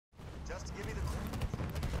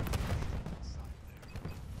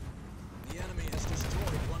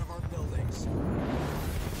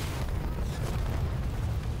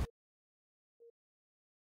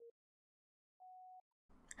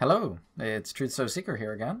Hello, it's TruthSOSeeker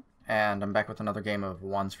here again, and I'm back with another game of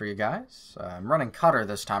ones for you guys. I'm running Cutter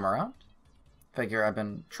this time around. Figure I've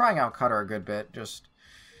been trying out Cutter a good bit,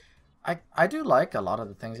 I do like a lot of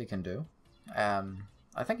the things he can do.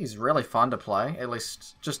 I think he's really fun to play, at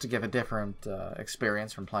least just to give a different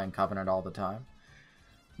experience from playing Covenant all the time.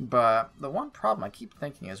 But the one problem I keep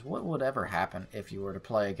thinking is what would ever happen if you were to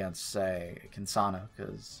play against, say, Kinsana,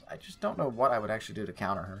 because I just don't know what I would actually do to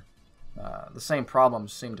counter her. The same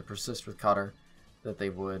problems seem to persist with Cutter that they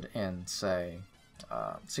would in, say,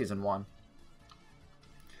 Season 1.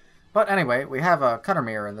 But anyway, we have a Cutter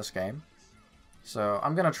mirror in this game. So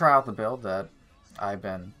I'm going to try out the build that I've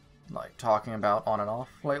been talking about on and off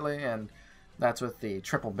lately, and that's with the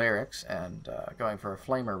triple barracks and going for a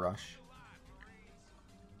flamer rush.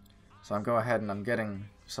 So I'm going ahead and I'm getting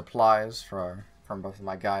supplies from both of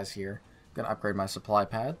my guys here. I'm going to upgrade my supply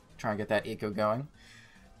pad, try and get that eco going.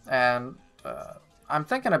 And I'm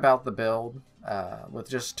thinking about the build with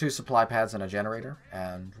just 2 supply pads and a generator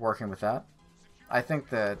and working with that. I think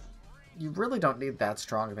that you really don't need that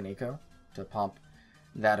strong of an eco to pump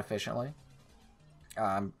that efficiently.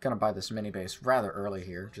 I'm going to buy this mini base rather early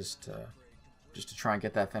here just to try and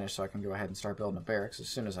get that finished so I can go ahead and start building a barracks as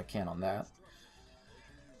soon as I can on that.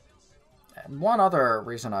 And one other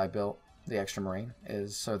reason I built the extra marine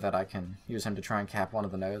is so that I can use him to try and cap one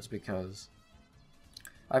of the nodes, because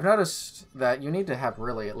I've noticed that you need to have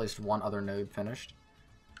really at least one other node finished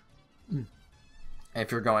if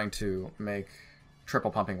you're going to make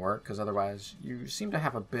triple pumping work, because otherwise you seem to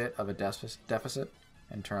have a bit of a deficit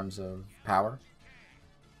in terms of power.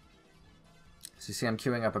 So you see I'm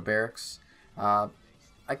queuing up a barracks. I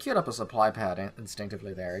queued up a supply pad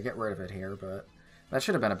instinctively there. I get rid of it here, but that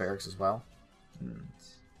should have been a barracks as well.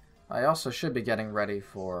 I also should be getting ready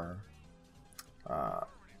for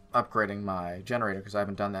upgrading my generator, because I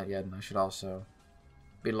haven't done that yet, and I should also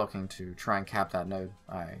be looking to try and cap that node.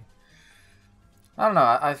 I don't know,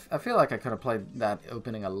 I feel like I could have played that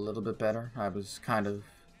opening a little bit better. I was kind of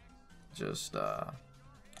just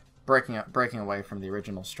breaking away from the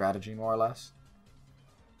original strategy, more or less,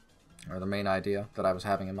 or the main idea that I was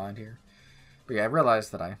having in mind here. But yeah, I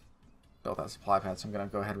realized that I built that supply pad, so I'm going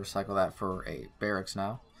to go ahead and recycle that for a barracks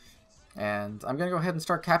now. And I'm going to go ahead and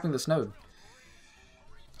start capping this node.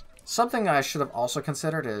 Something I should have also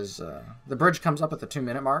considered is the bridge comes up at the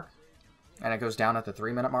 2-minute mark, and it goes down at the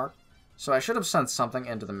 3-minute mark. So I should have sent something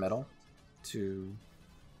into the middle to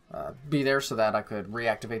be there so that I could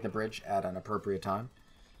reactivate the bridge at an appropriate time.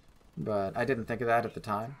 But I didn't think of that at the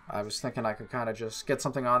time. I was thinking I could kind of just get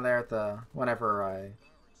something on there at whenever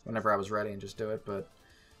I was ready and just do it, but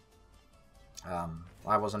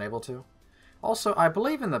I wasn't able to. Also, I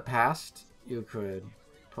believe in the past you could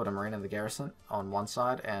put a marine in the garrison on one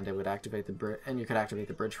side and it would activate the bridge, and you could activate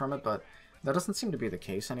the bridge from it, but that doesn't seem to be the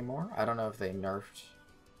case anymore. I don't know if they nerfed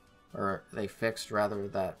or they fixed rather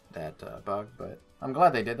that bug, but I'm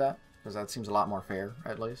glad they did that, because that seems a lot more fair,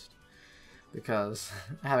 at least, because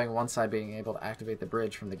having one side being able to activate the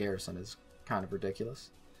bridge from the garrison is kind of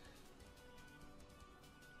ridiculous.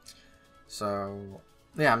 So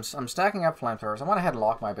yeah, I'm stacking up flamethrowers. I went ahead and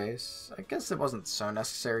locked my base. I guess it wasn't so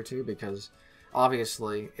necessary to, because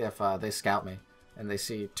obviously if they scout me and they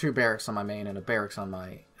see 2 barracks on my main and a barracks on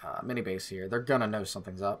my mini base here, they're gonna know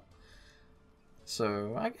something's up.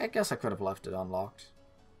 So I guess I could have left it unlocked.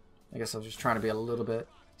 I guess I was just trying to be a little bit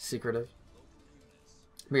secretive.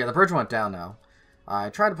 But yeah, the bridge went down now. I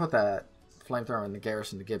tried to put that flamethrower in the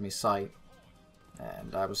garrison to give me sight,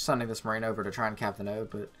 and I was sending this marine over to try and cap the node,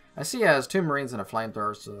 but I see it has 2 marines and a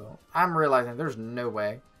flamethrower, so I'm realizing there's no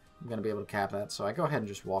way I'm going to be able to cap that, so I go ahead and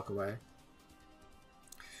just walk away.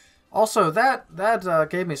 Also, that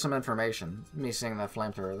gave me some information, me seeing that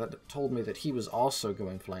flamethrower, that told me that he was also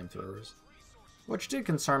going flamethrowers, which did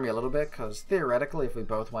concern me a little bit, because theoretically if we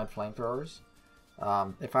both went flamethrowers,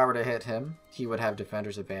 if I were to hit him, he would have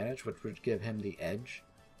defender's advantage, which would give him the edge.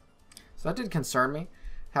 So that did concern me.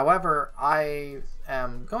 However, I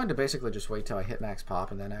am going to basically just wait till I hit max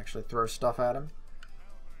pop and then actually throw stuff at him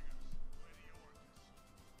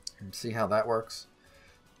and see how that works.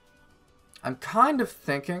 I'm kind of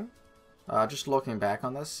thinking, just looking back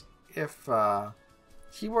on this, if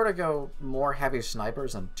he were to go more heavy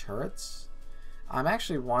snipers and turrets, I'm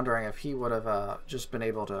actually wondering if he would have just been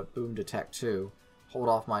able to boom detect too, hold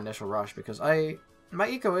off my initial rush, because my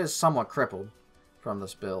eco is somewhat crippled from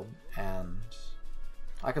this build, and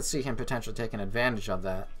I could see him potentially taking advantage of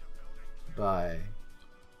that by,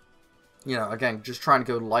 you know, again, just trying to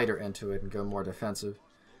go lighter into it and go more defensive.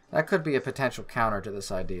 That could be a potential counter to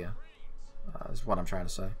this idea, is what I'm trying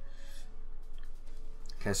to say.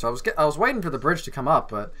 Okay, so I was waiting for the bridge to come up,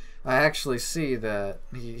 but I actually see that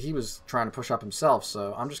he was trying to push up himself,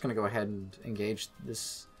 so I'm just going to go ahead and engage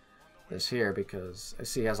this here because I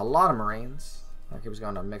see he has a lot of Marines. Like he was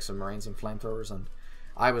going to mix of Marines and flamethrowers, and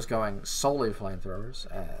I was going solely flamethrowers.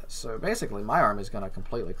 So basically my army is going to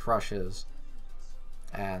completely crush his,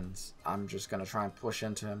 and I'm just going to try and push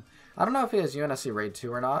into him. I don't know if he has UNSC Raid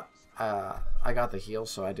 2 or not. I got the heal,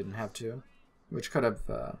 so I didn't have to, which could have...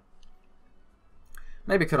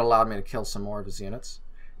 maybe could have allowed me to kill some more of his units.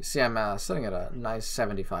 You see I'm sitting at a nice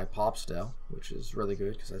 75 pop still, which is really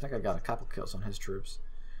good because I think I got a couple kills on his troops.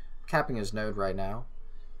 Capping his node right now.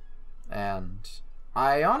 And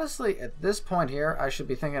I honestly, at this point here, I should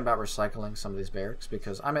be thinking about recycling some of these barracks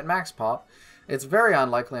because I'm at max pop. It's very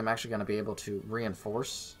unlikely I'm actually going to be able to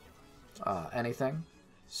reinforce anything.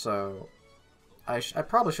 So I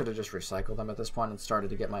probably should have just recycled them at this point and started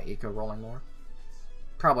to get my eco rolling more.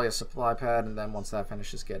 Probably a supply pad, and then once that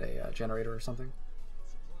finishes, get a generator or something.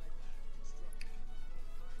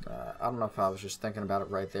 I don't know if I was just thinking about it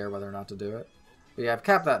right there, whether or not to do it. But yeah, I've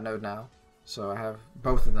capped that node now, so I have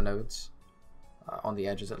both of the nodes on the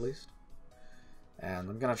edges at least. And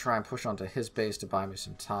I'm going to try and push onto his base to buy me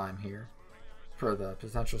some time here for the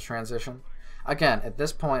potential transition. Again, at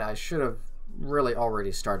this point, I should have really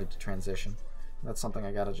already started to transition. That's something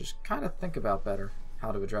I got to just kind of think about better,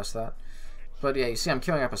 how to address that. But yeah, you see I'm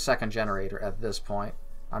queuing up a second generator at this point.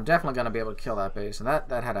 I'm definitely going to be able to kill that base, and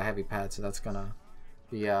that had a heavy pad, so that's going to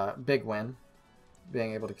be a big win,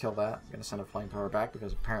 being able to kill that. I'm going to send a flamethrower back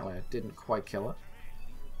because apparently I didn't quite kill it.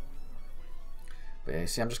 But yeah, you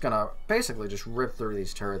see I'm just going to basically just rip through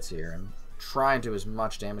these turrets here and try and do as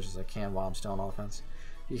much damage as I can while I'm still on offense.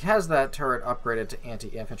 He has that turret upgraded to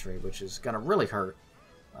anti-infantry, which is going to really hurt.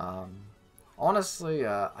 Honestly,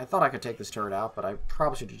 I thought I could take this turret out, but I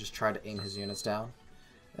probably should have just tried to aim his units down.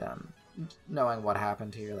 Knowing what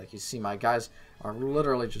happened here, like you see my guys are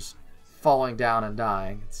literally just falling down and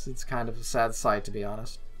dying. It's kind of a sad sight, to be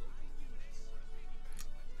honest.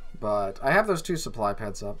 But I have those two supply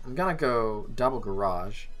pads up. I'm going to go double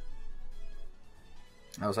garage.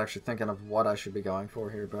 I was actually thinking of what I should be going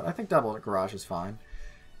for here, but I think double garage is fine.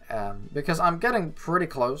 Because I'm getting pretty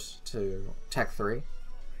close to Tech 3.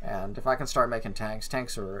 And if I can start making tanks,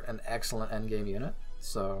 tanks are an excellent endgame unit.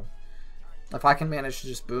 So if I can manage to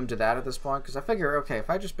just boom to that at this point, because I figure, okay, if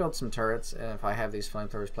I just build some turrets and if I have these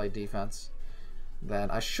flamethrowers play defense, then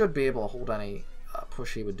I should be able to hold any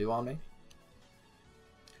push he would do on me.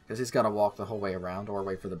 Because he's got to walk the whole way around or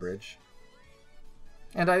wait for the bridge.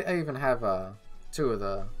 And I even have two of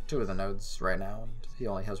the nodes right now, and he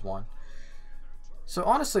only has one. So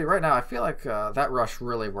honestly, right now, I feel like that rush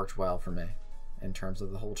really worked well for me in terms of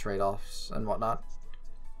the whole trade-offs and whatnot.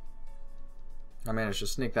 I managed to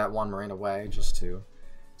sneak that one Marine away just to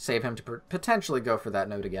save him to potentially go for that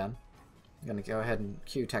node again. I'm going to go ahead and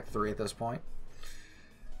queue Tech 3 at this point.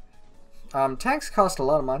 Tanks cost a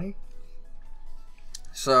lot of money.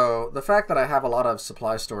 So the fact that I have a lot of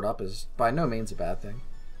supplies stored up is by no means a bad thing.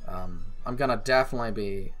 I'm going to definitely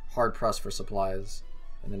be hard-pressed for supplies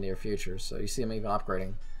in the near future. So you see I'm even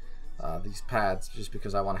upgrading these pads just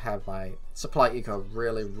because I want to have my supply eco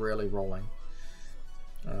really, really rolling.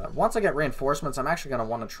 Once I get reinforcements, I'm actually going to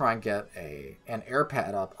want to try and get an air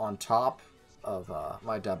pad up on top of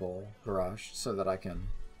my double garage so that I can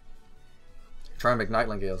try and make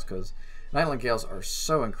Nightingales, because Nightingales are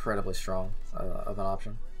so incredibly strong of an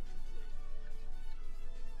option.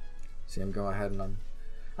 See, I'm going ahead and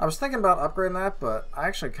I was thinking about upgrading that, but I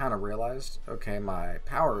actually kind of realized, okay, my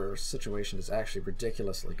power situation is actually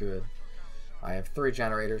ridiculously good. I have 3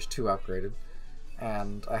 generators, 2 upgraded,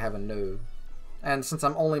 and I have a node. And since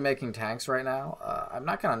I'm only making tanks right now, I'm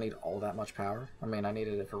not going to need all that much power. I mean, I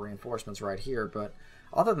needed it for reinforcements right here, but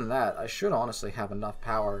other than that, I should honestly have enough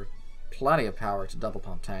power, plenty of power to double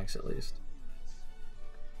pump tanks at least.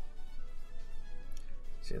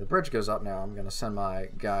 See, the bridge goes up now. I'm going to send my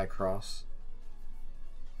guy across,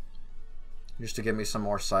 just to give me some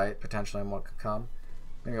more sight, potentially, on what could come.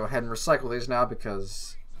 I'm going to go ahead and recycle these now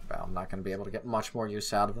because, well, I'm not going to be able to get much more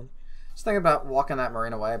use out of them. I was thinking about walking that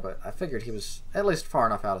Marine away, but I figured he was at least far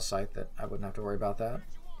enough out of sight that I wouldn't have to worry about that.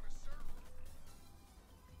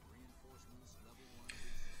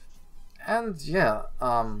 And yeah,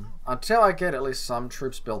 until I get at least some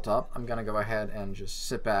troops built up, I'm going to go ahead and just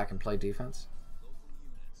sit back and play defense.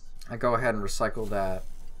 I go ahead and recycle that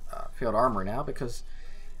field armory now because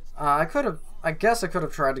I guess I could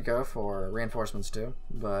have tried to go for reinforcements too,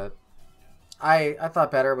 but I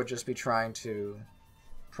thought better would just be trying to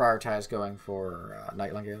prioritize going for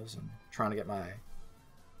Nightingales and trying to get my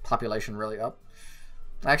population really up.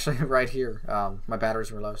 Actually, right here, my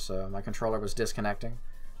batteries were low, so my controller was disconnecting.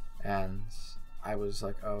 and I was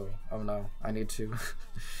like, oh no, I need to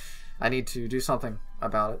I need to do something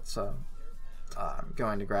about it. So I'm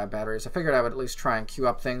going to grab batteries. I figured I would at least try and queue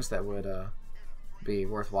up things that would be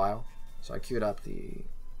worthwhile. So I queued up the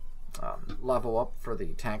level up for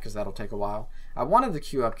the tank, because that'll take a while. I wanted to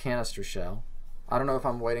queue up canister shell. I don't know if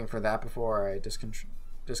I'm waiting for that before I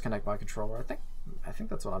disconnect my controller. I think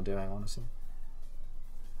that's what I'm doing, honestly.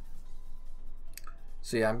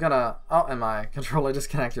 So yeah, I'm gonna... Oh, and my controller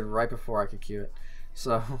disconnected right before I could queue it.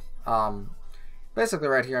 So, basically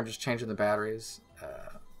right here I'm just changing the batteries.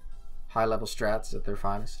 High level strats at their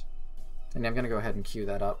finest. And I'm gonna go ahead and queue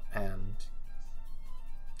that up, and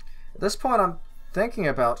at this point I'm thinking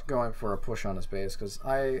about going for a push on his base, because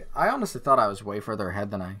I honestly thought I was way further ahead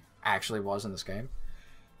than I actually was in this game.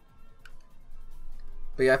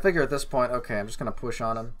 But yeah, I figure at this point, okay, I'm just gonna push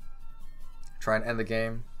on him, try and end the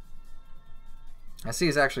game. I see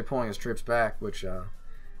he's actually pulling his troops back, which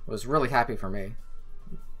was really happy for me.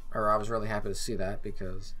 Or I was really happy to see that,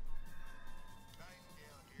 because,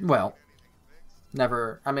 well,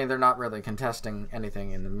 I mean, they're not really contesting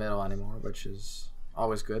anything in the middle anymore, which is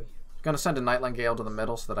always good. I'm going to send a Nightling Gale to the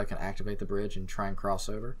middle so that I can activate the bridge and try and cross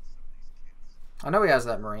over. I know he has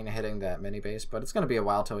that Marine hitting that mini base, but it's going to be a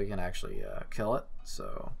while till he can actually kill it,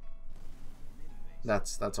 so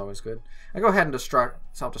that's always good. I go ahead and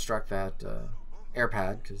self-destruct that air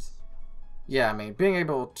pad, because, yeah, I mean, being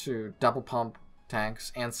able to double pump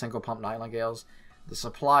tanks and single pump Nightling Gales, the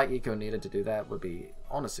supply eco needed to do that would be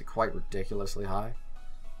honestly quite ridiculously high.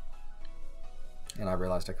 And I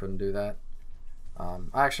realized I couldn't do that.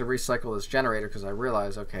 I actually recycled this generator because I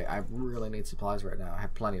realized, okay, I really need supplies right now. I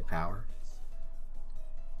have plenty of power.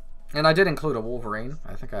 And I did include a Wolverine.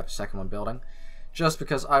 I think I have a second one building, just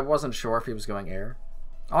because I wasn't sure if he was going air.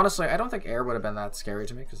 Honestly, I don't think air would have been that scary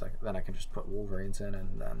to me, because then I can just put Wolverines in,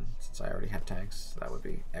 and then since I already have tanks, that would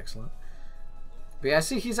be excellent. But yeah, I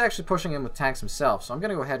see he's actually pushing in with tanks himself, so I'm going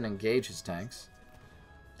to go ahead and engage his tanks.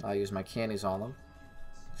 I'll use my candies on them.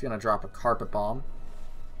 He's going to drop a carpet bomb.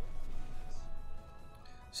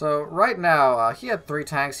 So right now, he had 3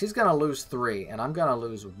 tanks. He's going to lose 3, and I'm going to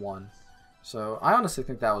lose 1. So I honestly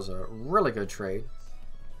think that was a really good trade.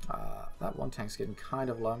 That one tank's getting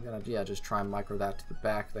kind of low. I'm going to, yeah, just try and micro that to the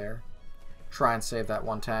back there. Try and save that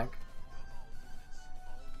one tank.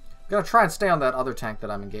 I'm going to try and stay on that other tank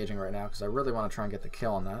that I'm engaging right now, because I really want to try and get the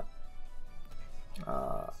kill on that.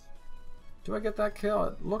 Do I get that kill?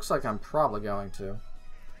 It looks like I'm probably going to.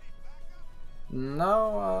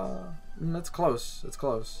 No, it's close. It's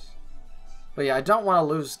close. But yeah, I don't want to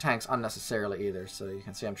lose tanks unnecessarily either, so you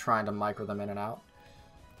can see I'm trying to micro them in and out.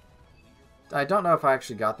 I don't know if I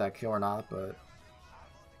actually got that kill or not, but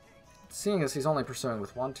seeing as he's only pursuing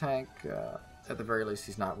with 1 tank, at the very least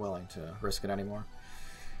he's not willing to risk it anymore.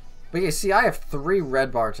 But you see, I have 3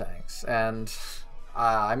 red bar tanks, and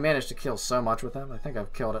I managed to kill so much with them. I think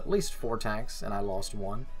I've killed at least 4 tanks, and I lost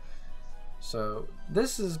 1. So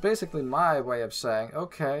this is basically my way of saying,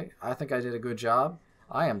 okay, I think I did a good job.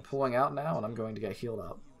 I am pulling out now, and I'm going to get healed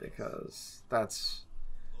up, because that's...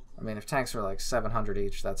 I mean, if tanks are like 700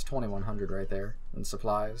 each, that's 2,100 right there in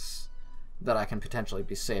supplies that I can potentially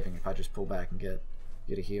be saving if I just pull back and get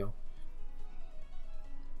a heal.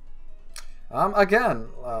 Again,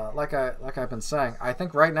 like I've been saying, I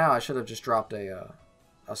think right now I should have just dropped a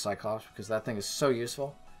Cyclops, because that thing is so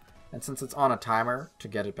useful. And since it's on a timer to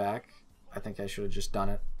get it back, I think I should have just done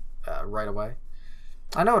it right away.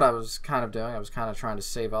 I know what I was kind of doing. I was kind of trying to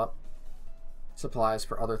save up supplies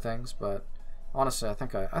for other things, but honestly, I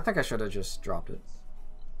think I should have just dropped it.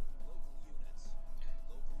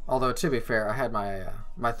 Although, to be fair, I had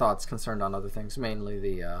my thoughts concerned on other things, mainly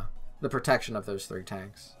the protection of those 3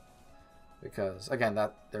 tanks, because again,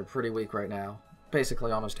 they're pretty weak right now.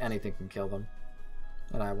 Basically, almost anything can kill them,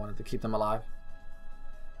 and I wanted to keep them alive.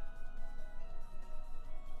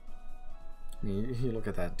 You look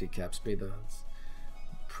at that decap speed though; it's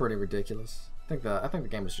pretty ridiculous. I think the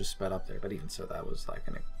game was just sped up there, but even so, that was like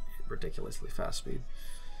a ridiculously fast speed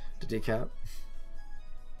to decap.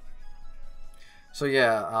 So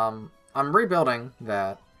yeah, I'm rebuilding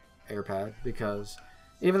that air pad, because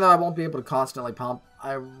even though I won't be able to constantly pump,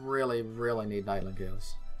 I really need Nightling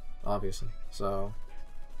Gales, obviously. So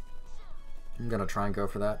I'm gonna try and go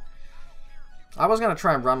for that. I was gonna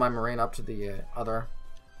try and run my Marine up to the other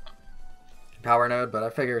power node, but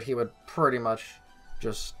I figured he would pretty much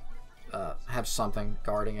just have something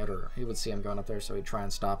guarding it, or he would see him going up there, so he'd try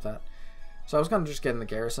and stop that. So I was going to just get in the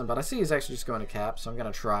garrison, but I see he's actually just going to cap, so I'm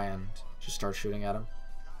going to try and just start shooting at him.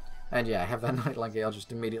 And yeah, I have that Nightling Gale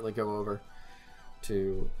just immediately go over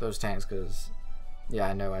to those tanks, because yeah,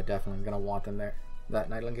 I know I definitely am going to want them there. That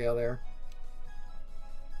Nightling Gale there.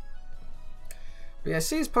 But yeah, I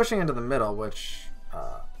see he's pushing into the middle, which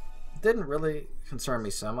didn't really concern me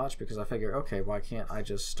so much because I figure, okay, why can't I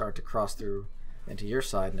just start to cross through into your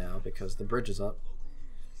side now because the bridge is up.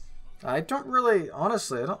 I don't really,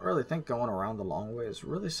 honestly, I don't really think going around the long way is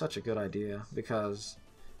really such a good idea because,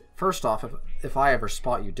 first off, if I ever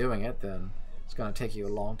spot you doing it, then it's going to take you a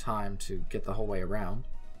long time to get the whole way around.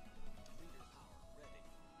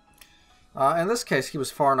 In this case, he was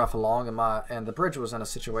far enough along, and the bridge was in a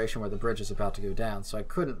situation where the bridge is about to go down, so I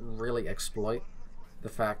couldn't really exploit the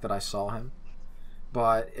fact that I saw him.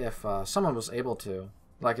 But if someone was able to,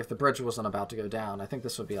 like if the bridge wasn't about to go down, I think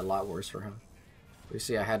this would be a lot worse for him. You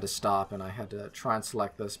see, I had to stop, and I had to try and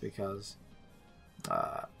select this because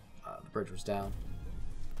the bridge was down.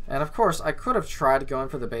 And of course, I could have tried going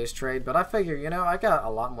for the base trade, but I figured, you know, I got a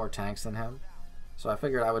lot more tanks than him. So I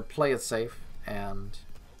figured I would play it safe and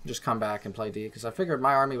just come back and play D, because I figured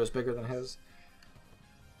my army was bigger than his.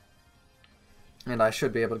 And I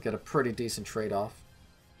should be able to get a pretty decent trade-off.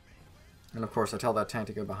 And of course, I tell that tank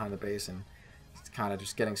to go behind the base, and it's kind of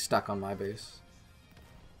just getting stuck on my base.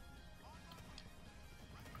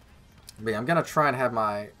 But yeah, I'm going to try and have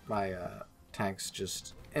my tanks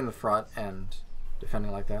just in the front and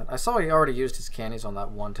defending like that. I saw he already used his cannies on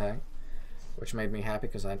that one tank, which made me happy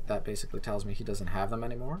because that basically tells me he doesn't have them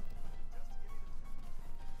anymore.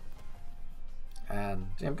 And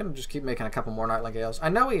yeah, I'm going to just keep making a couple more Nightling Gales. I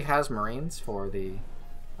know he has Marines for the,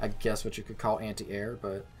 I guess what you could call anti-air,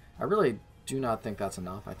 but I really do not think that's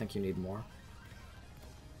enough. I think you need more.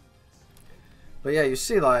 But yeah, you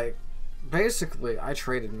see, like, basically I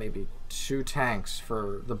traded maybe 2 tanks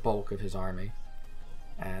for the bulk of his army.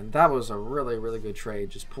 And that was a really, really good trade,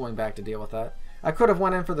 just pulling back to deal with that. I could have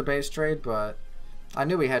went in for the base trade, but I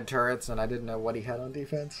knew he had turrets and I didn't know what he had on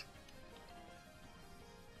defense.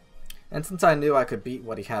 And since I knew I could beat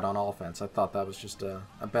what he had on offense, I thought that was just a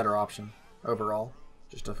better option overall,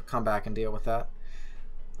 just to come back and deal with that.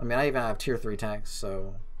 I mean, I even have tier 3 tanks,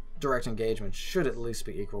 so direct engagement should at least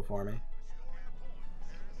be equal for me.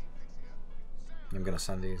 I'm going to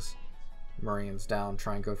send these Marines down,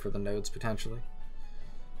 try and go for the nodes potentially.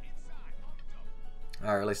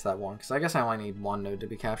 Or at least that one, because I guess I only need 1 node to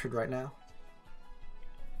be captured right now.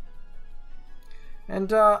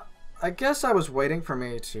 And I guess I was waiting for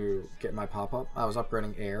me to get my pop-up. I was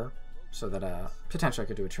upgrading air so that potentially I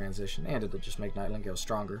could do a transition, and it'll just make Nightling go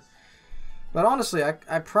stronger. But honestly,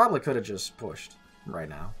 I probably could have just pushed right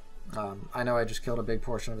now. I know I just killed a big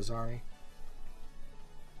portion of his army.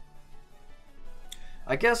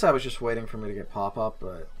 I guess I was just waiting for me to get pop-up,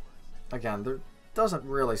 but again, there doesn't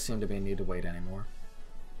really seem to be a need to wait anymore.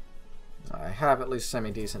 I have at least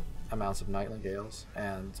semi-decent amounts of Nightling Gales,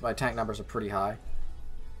 and my tank numbers are pretty high.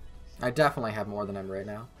 I definitely have more than him right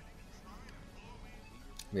now.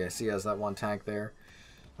 Yeah, see, he has that 1 tank there.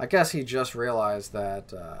 I guess he just realized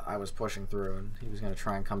that I was pushing through, and he was going to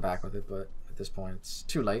try and come back with it, but at this point it's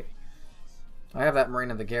too late. I have that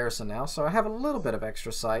Marine in the garrison now, so I have a little bit of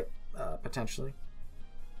extra sight, potentially,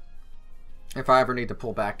 if I ever need to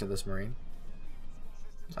pull back to this Marine.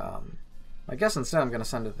 I guess instead I'm going to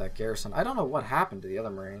send it to that garrison. I don't know what happened to the other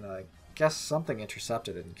Marine. I guess something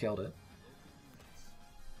intercepted it and killed it.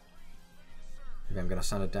 Maybe I'm going to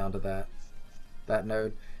send it down to that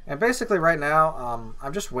node. And basically right now,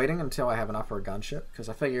 I'm just waiting until I have enough for a gunship, because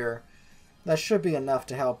I figure that should be enough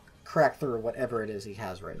to help crack through whatever it is he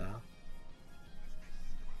has right now.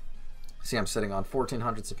 See, I'm sitting on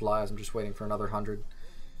 1,400 supplies. I'm just waiting for another 100.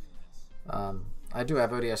 I do have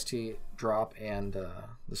ODST drop and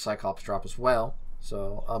the Cyclops drop as well,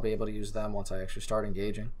 so I'll be able to use them once I actually start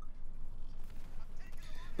engaging.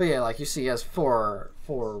 But yeah, like you see, he has four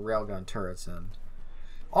railgun turrets, and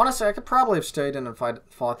honestly, I could probably have stayed in and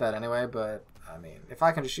fought that anyway, but I mean, if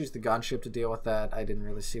I can just use the gunship to deal with that, I didn't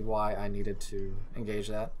really see why I needed to engage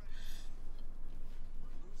that.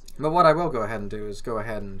 But what I will go ahead and do is go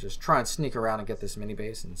ahead and just try and sneak around and get this mini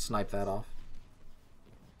base and snipe that off.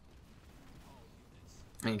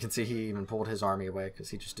 And you can see he even pulled his army away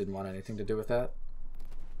because he just didn't want anything to do with that.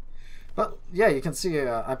 But yeah, you can see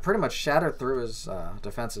I pretty much shattered through his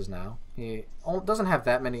defenses now. He doesn't have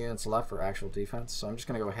that many units left for actual defense, so I'm just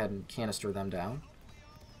going to go ahead and canister them down.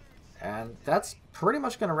 And that's pretty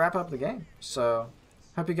much going to wrap up the game. So,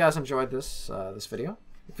 hope you guys enjoyed this video.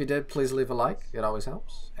 If you did, please leave a like. It always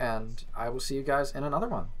helps. And I will see you guys in another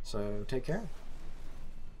one. So, take care.